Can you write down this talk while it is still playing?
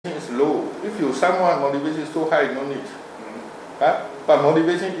to someone, motivation is so high, no need. But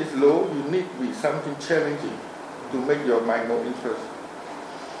motivation is low, you need to be something challenging to make your mind more interest.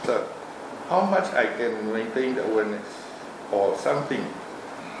 So, how much I can maintain the awareness or something?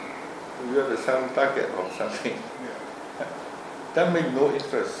 You have some target or something. That makes no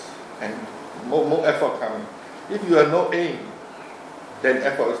interest and more effort coming. If you have no aim, then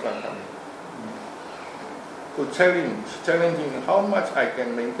effort is not coming. So challenging how much I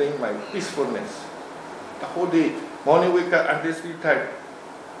can maintain my peacefulness the whole day, morning wake up until sleep time.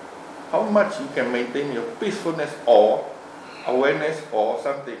 How much you can maintain your peacefulness or awareness or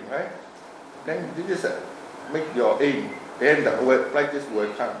something, right? Then this is make your aim. Then the practice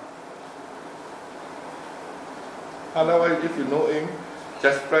will come. Otherwise, if you know aim,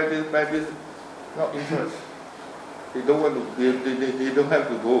 just practice, not interest. They don't want to. They don't have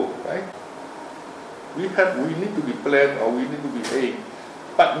to go, right? We need to be planned or we need to be aim,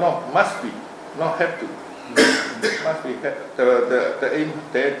 but not must be, not have to. Must be the aim.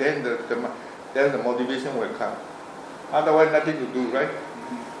 Then the motivation will come. Otherwise, nothing to do, right?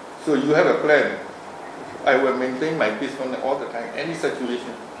 So you have a plan. I will maintain my peacefulness all the time, any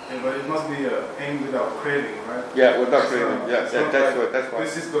situation. Yeah, but it must be an aim without craving, right? Yeah, without craving. Yeah, that's why.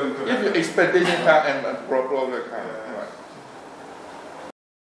 This is going to if your expectation come and problem come. Yeah. Right.